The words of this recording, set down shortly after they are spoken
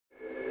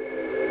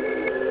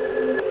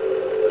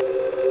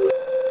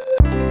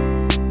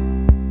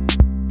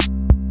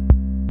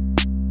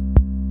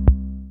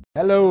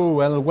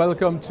Hello and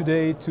welcome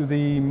today to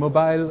the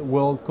Mobile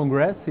World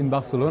Congress in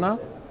Barcelona.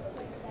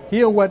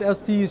 Here what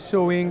ST is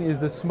showing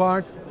is the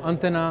smart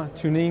antenna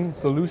tuning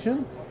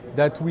solution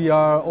that we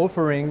are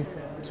offering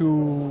to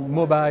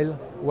mobile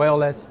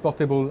wireless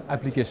portable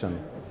application.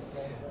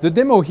 The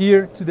demo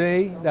here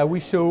today that we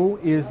show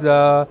is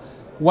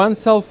one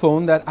cell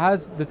phone that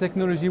has the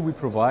technology we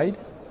provide,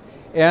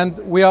 and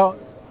we are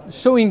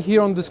showing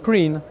here on the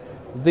screen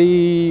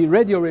the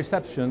radio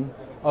reception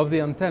of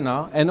the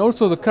antenna and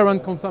also the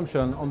current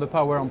consumption on the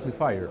power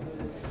amplifier.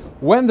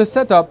 When the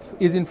setup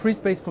is in free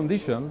space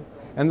condition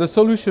and the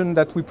solution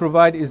that we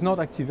provide is not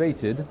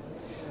activated,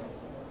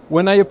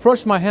 when I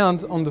approach my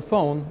hand on the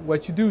phone,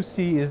 what you do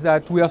see is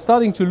that we are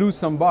starting to lose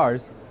some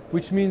bars,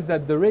 which means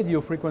that the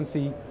radio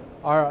frequency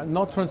are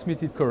not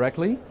transmitted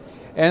correctly,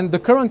 and the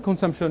current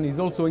consumption is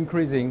also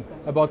increasing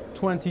about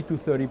 20 to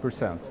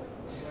 30%.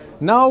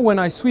 Now when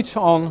I switch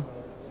on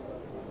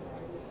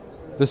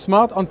the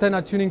smart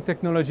antenna tuning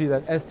technology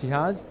that ST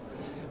has,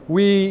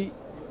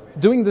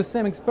 doing the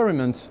same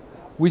experiment,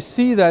 we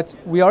see that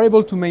we are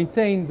able to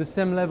maintain the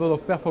same level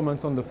of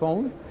performance on the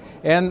phone,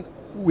 and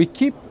we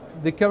keep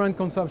the current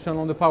consumption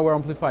on the power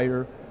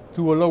amplifier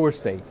to a lower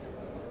state.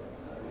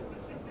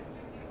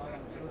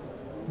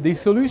 The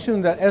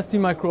solution that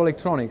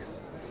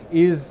STMicroelectronics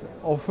is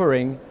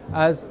offering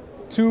has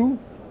two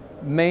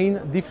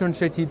main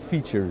differentiated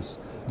features.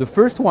 The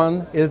first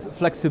one is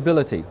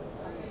flexibility.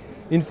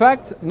 In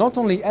fact, not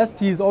only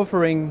ST is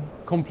offering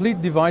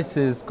complete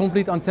devices,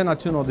 complete antenna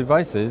tuner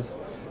devices,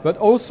 but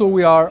also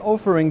we are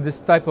offering this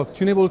type of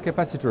tunable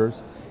capacitors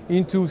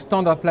into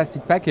standard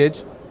plastic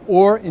package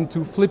or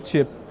into flip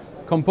chip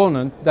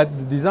component that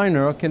the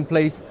designer can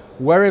place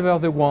wherever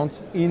they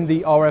want in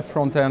the RF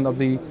front end of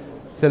the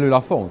cellular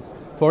phone.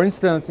 For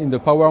instance, in the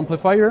power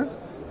amplifier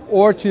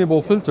or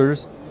tunable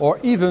filters, or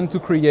even to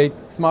create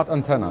smart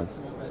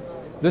antennas.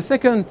 The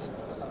second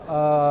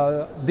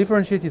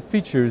differentiated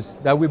features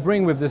that we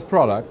bring with this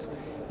product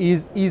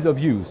is ease of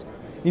use.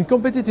 In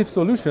competitive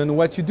solution,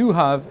 what you do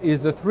have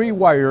is a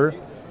three-wire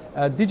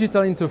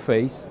digital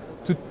interface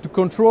to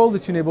control the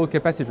tunable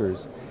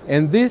capacitors.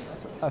 And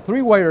this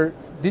three-wire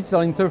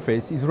digital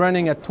interface is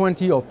running at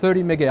 20 or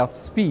 30 megahertz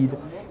speed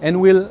and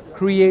will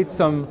create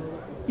some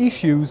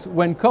issues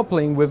when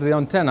coupling with the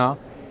antenna.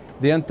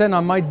 The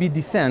antenna might be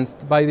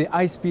desensed by the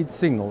high-speed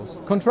signals.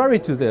 Contrary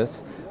to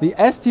this, the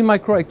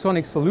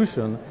STMicroelectronics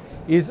solution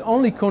is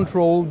only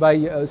controlled by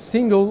a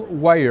single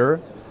wire,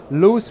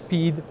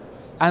 low-speed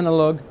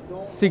analog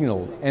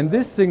signal. And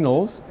this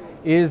signals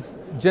is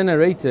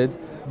generated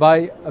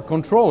by a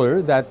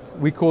controller that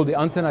we call the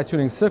antenna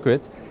tuning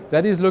circuit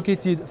that is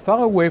located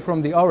far away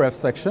from the RF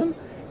section,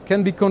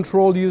 can be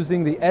controlled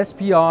using the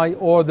SPI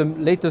or the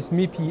latest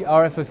MIPI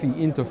RFFE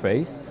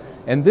interface.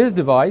 And this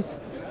device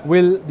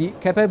will be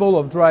capable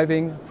of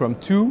driving from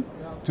 2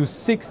 to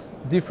 6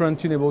 different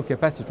tunable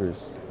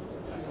capacitors.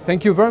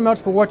 Thank you very much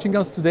for watching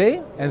us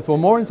today, and for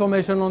more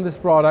information on this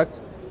product,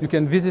 you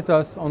can visit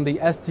us on the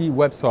ST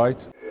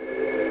website.